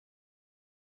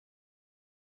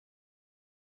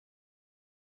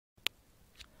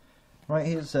Right,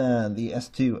 here's the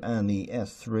S2 and the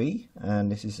S3,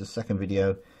 and this is the second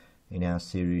video in our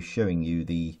series showing you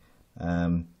the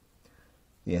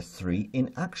S3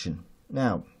 in action.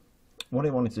 Now, what I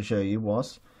wanted to show you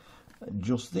was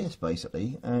just this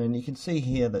basically, and you can see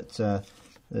here that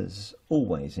there's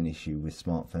always an issue with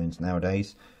smartphones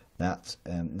nowadays, that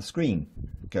the screen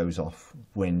goes off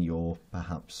when you're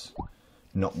perhaps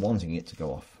not wanting it to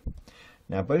go off.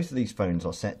 Now, both of these phones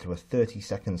are set to a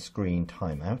 30-second screen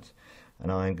timeout,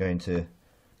 and I'm going to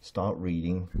start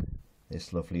reading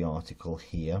this lovely article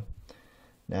here.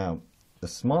 Now, the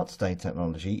Smart Stay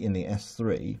technology in the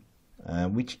S3,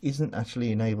 which isn't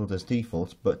actually enabled as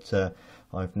default, but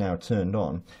I've now turned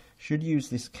on, should use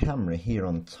this camera here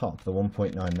on top, the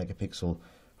 1.9 megapixel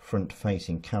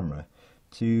front-facing camera,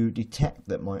 to detect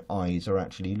that my eyes are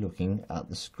actually looking at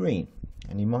the screen.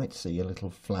 And you might see a little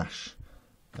flash,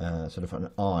 sort of an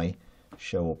eye,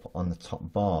 show up on the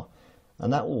top bar,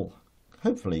 and that will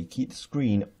hopefully keep the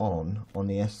screen on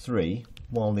the S3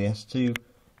 while the S2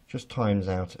 just times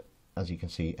out, as you can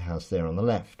see it has there on the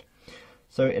left.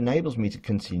 So it enables me to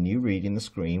continue reading the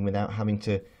screen without having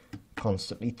to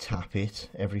constantly tap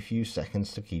it every few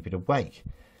seconds to keep it awake.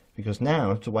 Because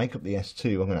now, to wake up the S2,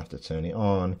 I'm going to have to turn it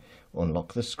on,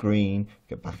 unlock the screen,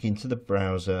 get back into the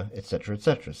browser, etc,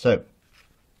 etc. So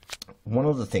one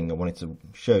other thing I wanted to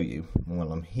show you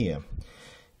while I'm here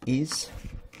is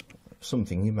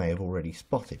something you may have already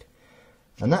spotted,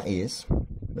 and that is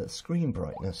that screen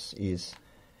brightness is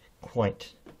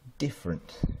quite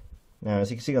different. Now,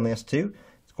 as you can see on the S2,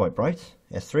 it's quite bright.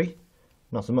 S3,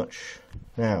 not so much.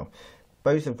 Now,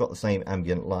 both have got the same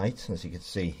ambient light, as you can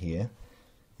see here,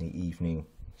 the evening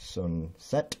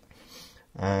sunset.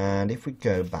 And if we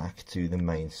go back to the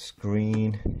main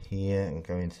screen here and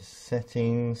go into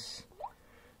settings,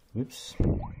 whoops,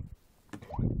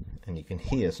 and you can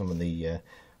hear some of the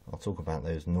I'll talk about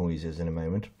those noises in a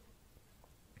moment.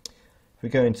 If we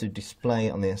go into display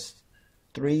on the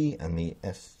S3 and the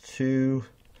S2,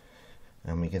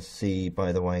 and we can see,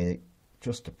 by the way,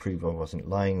 just to prove I wasn't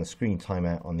lying, the screen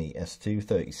timeout on the S2,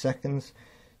 30 seconds,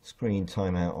 screen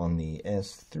timeout on the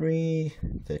S3,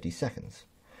 30 seconds,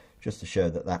 just to show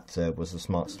that that was the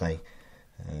Smart Stay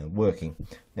working.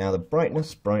 Now the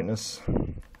brightness,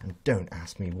 and don't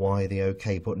ask me why the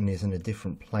OK button is in a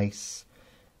different place.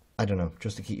 I don't know,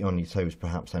 just to keep you on your toes,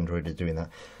 perhaps Android are doing that.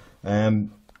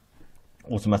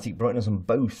 Automatic brightness on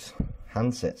both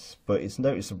handsets, but it's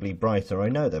noticeably brighter. I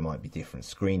know there might be different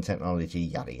screen technology,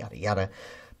 yada yada yada,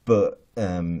 but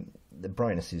the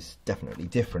brightness is definitely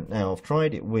different. Now, I've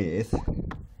tried it with,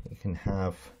 you can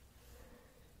have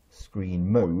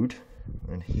screen mode,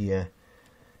 and here,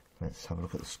 let's have a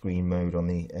look at the screen mode on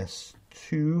the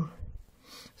S2,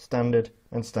 standard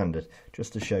and standard,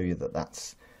 just to show you that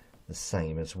that's the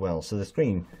same as well. So the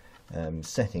screen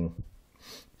setting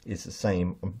is the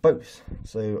same on both.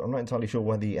 So I'm not entirely sure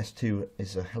why the S2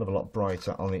 is a hell of a lot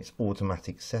brighter on its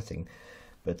automatic setting,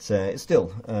 but it's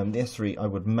still, the S3 I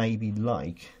would maybe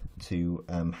like to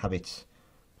have it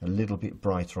a little bit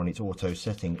brighter on its auto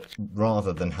setting,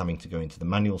 rather than having to go into the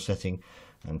manual setting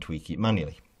and tweak it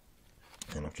manually.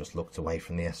 And I've just looked away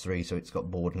from the S3, so it's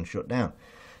got bored and shut down.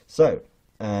 So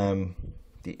the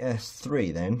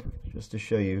S3 then, just to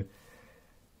show you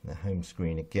the home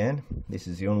screen again, this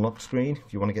is the unlock screen.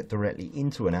 If you want to get directly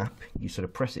into an app, you sort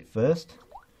of press it first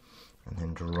and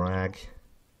then drag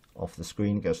off the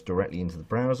screen, it goes directly into the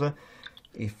browser.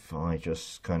 If I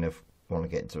just kind of want to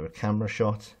get into a camera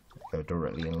shot, go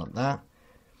directly in like that,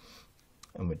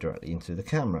 and we're directly into the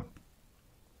camera.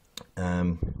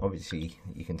 Obviously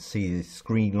you can see the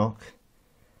screen lock.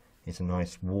 It's a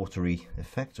nice watery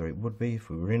effect, or it would be if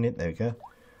we were in it. There we go.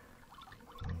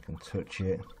 I can touch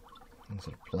it and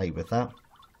sort of play with that.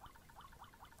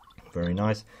 Very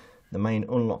nice. The main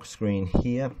unlock screen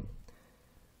here,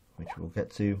 which we'll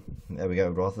get to, there we go,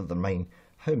 rather than the main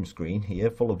home screen here,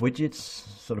 full of widgets,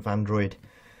 sort of Android,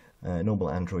 normal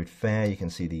Android fare. You can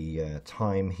see the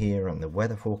time here and the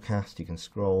weather forecast. You can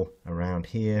scroll around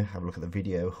here, have a look at the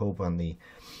video hub and the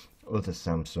other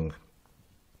Samsung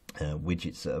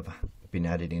widgets that have been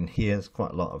added in here. There's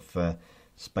quite a lot of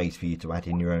space for you to add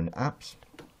in your own apps.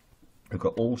 We've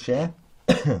got AllShare,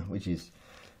 which is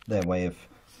their way of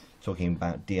talking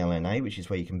about DLNA, which is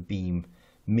where you can beam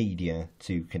media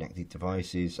to connected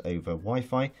devices over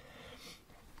Wi-Fi.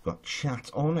 We've got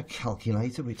Chat On, a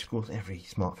calculator, which of course every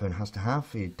smartphone has to have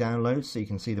for your downloads, so you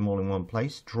can see them all in one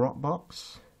place.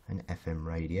 Dropbox, an FM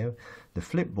radio. The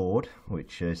Flipboard,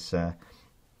 which is sort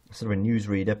of a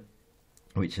newsreader,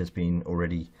 which has been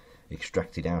already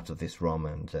extracted out of this ROM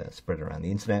and spread around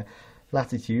the internet.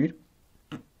 Latitude,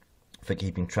 for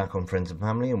keeping track on friends and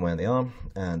family and where they are,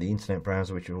 the internet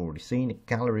browser, which we've already seen, a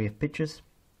gallery of pictures,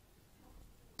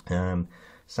 Samsung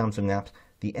apps,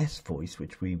 the S Voice,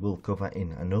 which we will cover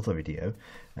in another video,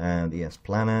 the S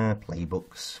Planner,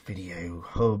 Playbooks, Video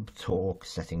Hub, Talk,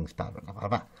 Settings, blah blah blah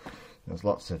blah. There's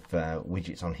lots of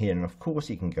widgets on here, and of course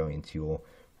you can go into your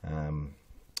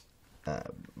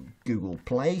Google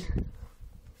Play.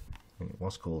 It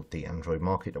was called the Android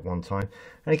Market at one time,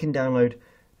 and you can download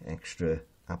extra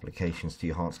applications to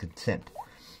your heart's content.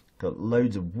 Got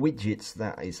loads of widgets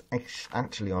that is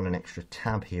actually on an extra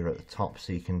tab here at the top,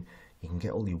 so you can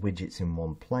get all your widgets in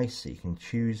one place. So you can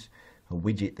choose a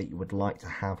widget that you would like to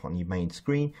have on your main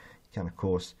screen. You can of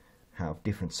course have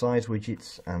different size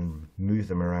widgets and move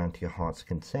them around to your heart's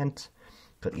content.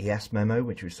 Got the S Memo,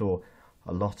 which we saw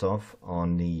a lot of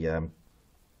on the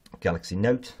Galaxy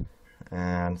Note,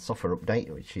 and software update,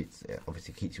 which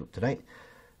obviously keeps you up to date.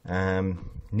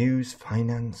 News,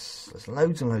 finance, there's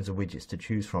loads and loads of widgets to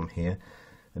choose from here.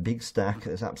 A big stack.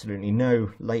 There's absolutely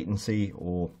no latency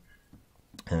or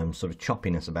sort of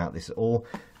choppiness about this at all.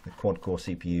 The quad-core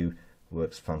CPU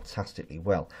works fantastically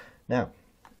well. Now,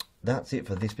 that's it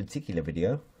for this particular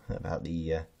video about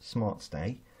the Smart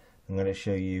Stay. I'm going to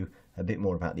show you a bit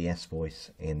more about the S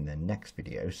Voice in the next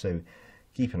video, so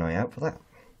keep an eye out for that.